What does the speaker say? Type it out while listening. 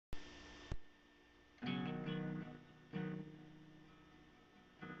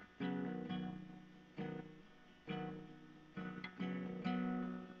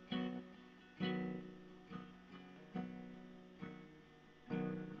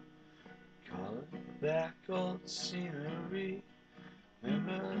back old scenery.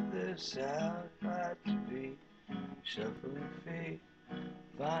 Remember this how it had to be. Shuffling feet,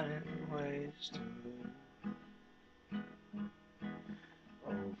 finding ways to move.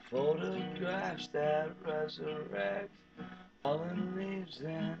 Old photographs that resurrect, fallen leaves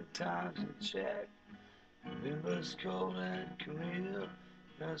and times in check. Remember's cold and Camille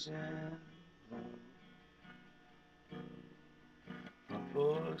doesn't move.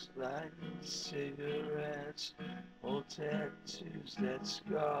 Books, lighting cigarettes, old tattoos that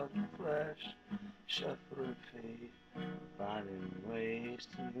scar the flesh, shuffling feet, finding ways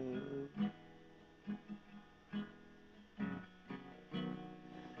to move.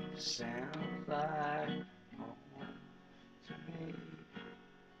 Sounds like home to me.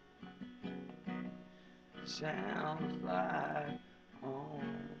 Sounds like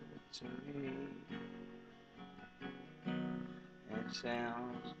home to me. It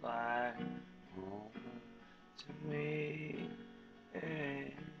sounds like home to me.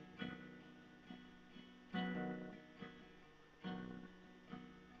 Hey.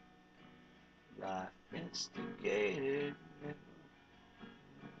 Life instigated me.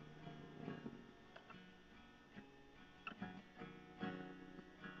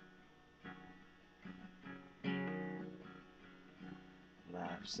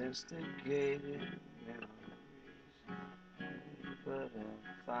 Life's instigated memories, but I'm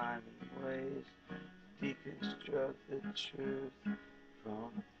finding ways to deconstruct the truth from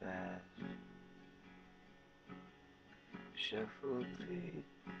the past. Shuffled feet,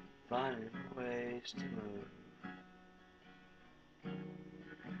 finding ways to move.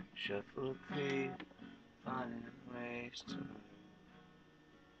 Shuffled feet, finding ways to move.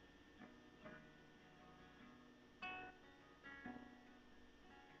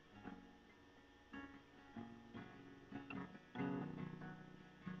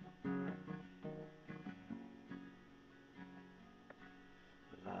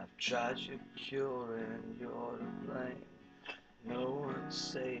 I've tried your cure and you're to blame. No one's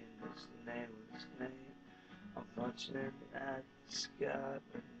saying this nameless name. I'm punching at the sky,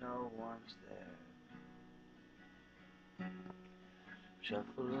 but no one's there.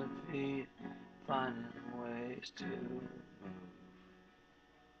 Shuffling feet, finding ways to move.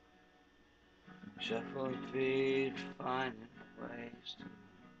 Shuffling feet, finding ways to move.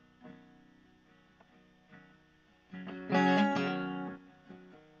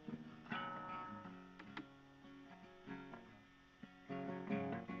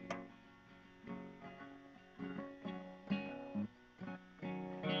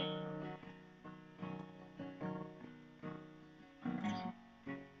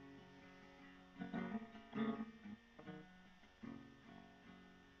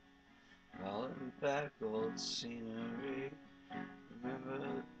 Calling back old scenery.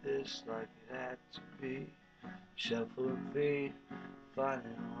 Remember this like it had to be. Shuffling feet,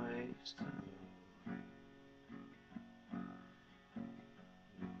 finding ways to move.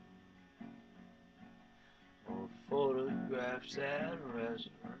 Old photographs that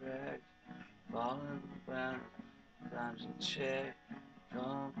resurrect, falling down, times in check.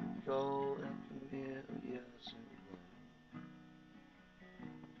 Come gold and camellias in bloom.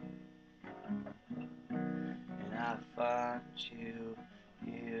 And I find you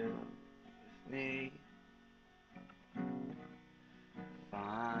here with me.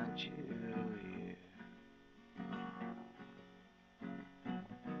 Find you here.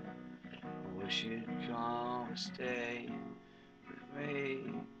 I wish you'd come and stay with me,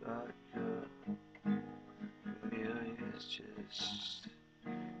 but girl, camellias just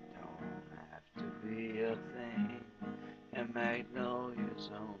don't have to be a thing, and magnolias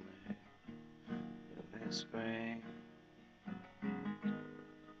only live in spring.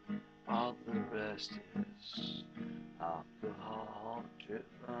 All the rest is alcohol driven.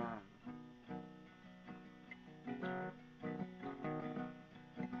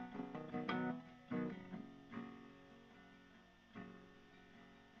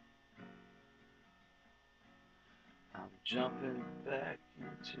 I'm jumping back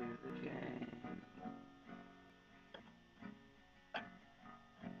into the game.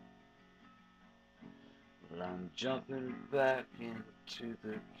 Well, I'm jumping back into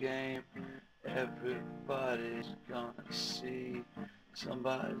the game. Everybody's gonna see.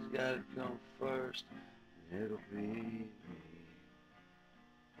 Somebody's gotta come first, and it'll be me.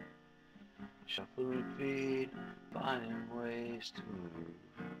 Shuffling feet, finding ways to move.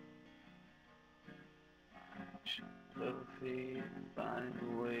 Shuffling feet,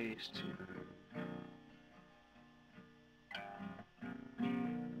 finding ways to move.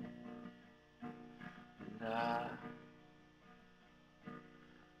 And I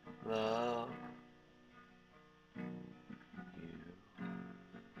love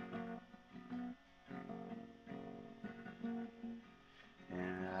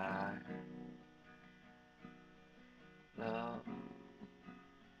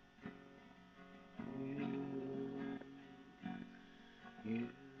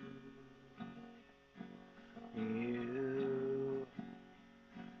you.